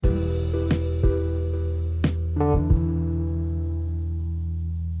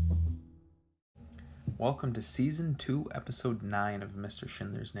Welcome to Season 2, Episode 9 of Mr.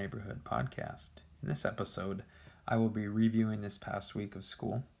 Schindler's Neighborhood podcast. In this episode, I will be reviewing this past week of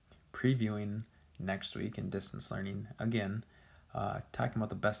school, previewing next week in distance learning again, talking about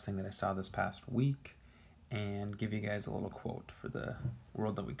the best thing that I saw this past week, and give you guys a little quote for the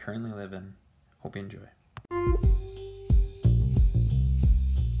world that we currently live in. Hope you enjoy.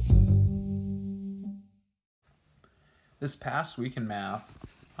 This past week in math,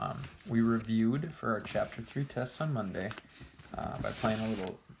 we reviewed for our Chapter 3 test on Monday by playing a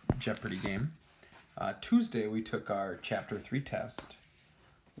little Jeopardy game. Tuesday, we took our Chapter 3 test.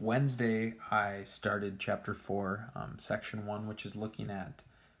 Wednesday, I started Chapter 4, Section 1, which is looking at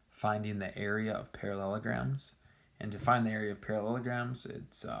finding the area of parallelograms. And to find the area of parallelograms,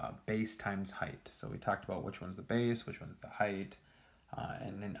 it's base times height. So we talked about which one's the base, which one's the height,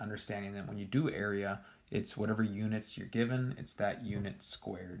 and then understanding that when you do area, it's whatever units you're given, it's that unit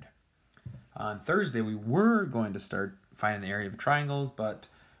squared. On Thursday, we were going to start finding the area of triangles, but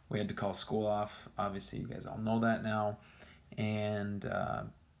we had to call school off. Obviously, you guys all know that now. And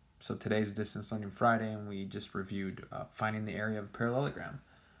so today's Distance Learning Friday, and we just reviewed finding the area of a parallelogram.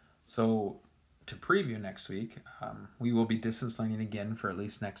 So to preview next week, we will be distance learning again for at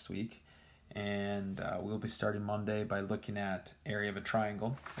least next week. And we'll be starting Monday by looking at area of a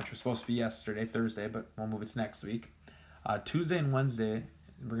triangle, which was supposed to be Thursday, but we'll move it to next week. Tuesday and Wednesday,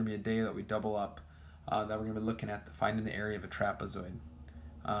 we're going to be a day that we double up, that we're going to be looking at finding the area of a trapezoid.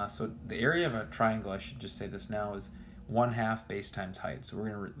 So the area of a triangle, I should just say this now, is 1/2 base times height. So we're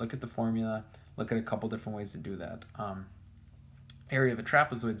going to look at the formula, look at a couple different ways to do that. Area of a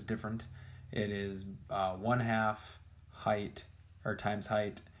trapezoid is different. It is 1/2 height, or times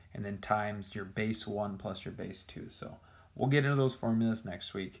height, and then times your base 1 plus your base 2. So we'll get into those formulas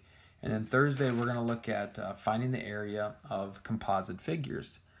next week. And then Thursday, we're going to look at finding the area of composite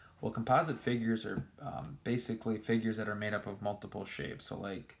figures. Well, composite figures are basically figures that are made up of multiple shapes. So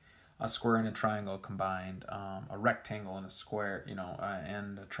like a square and a triangle combined, a rectangle and a square,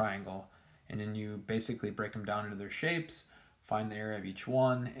 and a triangle. And then you basically break them down into their shapes, find the area of each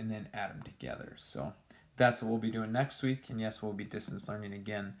one, and then add them together. So that's what we'll be doing next week, and yes, we'll be distance learning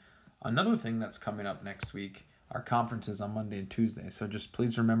again. Another thing that's coming up next week, our conferences on Monday and Tuesday, so just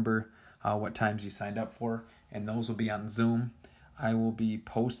please remember what times you signed up for, and those will be on Zoom. I will be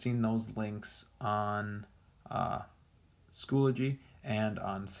posting those links on Schoology and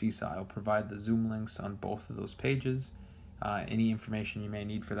on Seesaw. I'll provide the Zoom links on both of those pages. Any information you may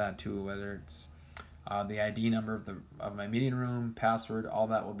need for that too, whether it's the ID number of my meeting room, password, all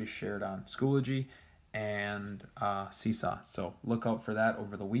that will be shared on Schoology and Seesaw. So look out for that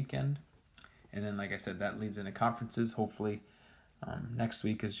over the weekend. And then, like I said, that leads into conferences. Hopefully next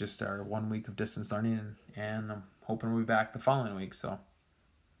week is just our 1 week of distance learning, and I'm hoping we'll be back the following week. So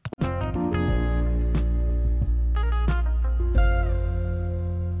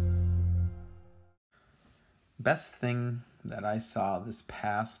best thing that I saw this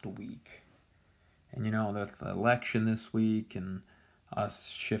past week, and the election this week and us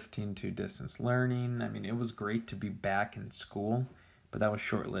shifting to distance learning. I mean, it was great to be back in school, but that was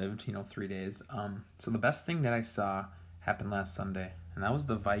short-lived, 3 days. So the best thing that I saw happened last Sunday, and that was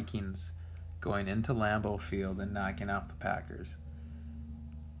the Vikings going into Lambeau Field and knocking off the Packers.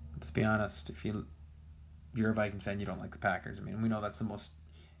 Let's be honest, if you're a Vikings fan, you don't like the Packers. I mean, we know that's the most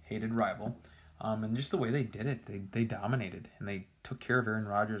hated rival. And just the way they did it, they dominated, and they took care of Aaron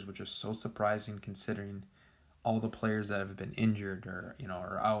Rodgers, which is so surprising considering all the players that have been injured or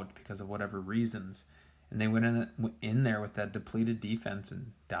are out because of whatever reasons, and they went in there with that depleted defense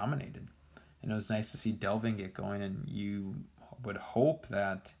and dominated. And it was nice to see Delvin get going, and you would hope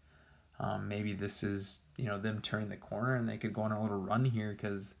that maybe this is them turning the corner and they could go on a little run here,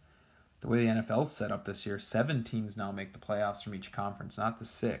 because the way the NFL's set up this year, 7 teams now make the playoffs from each conference, not the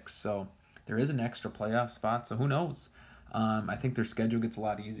 6. So there is an extra playoff spot. So who knows? I think their schedule gets a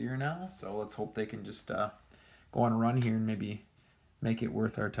lot easier now. So let's hope they can just go on a run here and maybe make it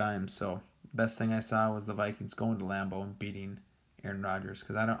worth our time. So best thing I saw was the Vikings going to Lambeau and beating Aaron Rodgers,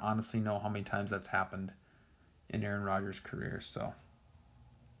 because I don't honestly know how many times that's happened in Aaron Rodgers' career. So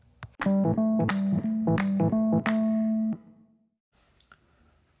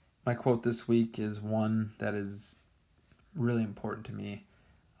my quote this week is one that is really important to me.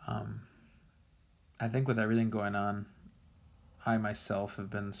 I think with everything going on, I myself have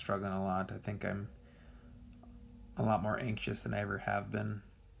been struggling a lot. I think I'm a lot more anxious than I ever have been,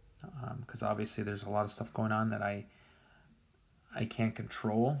 because obviously there's a lot of stuff going on that I can't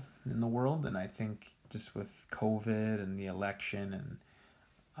control in the world, and I think just with COVID and the election and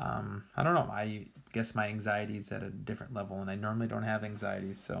I don't know, I guess my anxiety is at a different level, and I normally don't have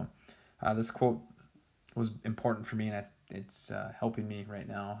anxiety. So this quote was important for me, and it's helping me right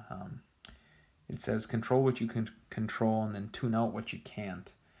now. It says control what you can control and then tune out what you can't.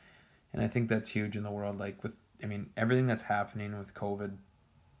 And I think that's huge in the world. Like everything that's happening with COVID,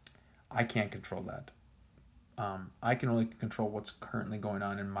 I can't control that. I can only control what's currently going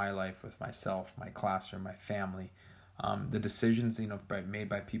on in my life with myself, my classroom, my family, the decisions made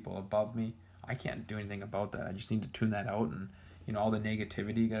by people above me. I can't do anything about that. I just need to tune that out, and all the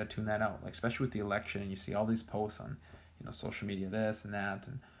negativity, you got to tune that out. Like especially with the election, and you see all these posts on social media, this and that,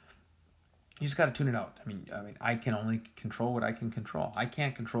 and you just got to tune it out. I mean, I can only control what I can control. I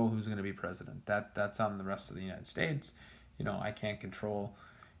can't control who's going to be president. That's on the rest of the United States. I can't control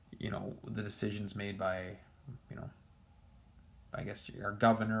the decisions made by I guess our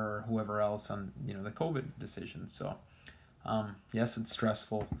governor or whoever else on the COVID decisions. So yes, it's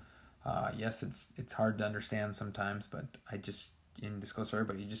stressful. Yes, it's hard to understand sometimes, but this goes for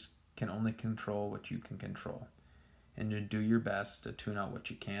everybody. You just can only control what you can control, and to do your best to tune out what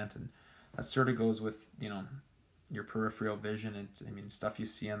you can't. And that sort of goes with your peripheral vision. It's stuff you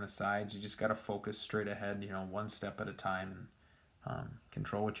see on the sides. You just got to focus straight ahead, one step at a time, and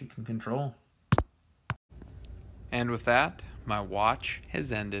control what you can control. And with that, my watch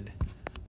has ended.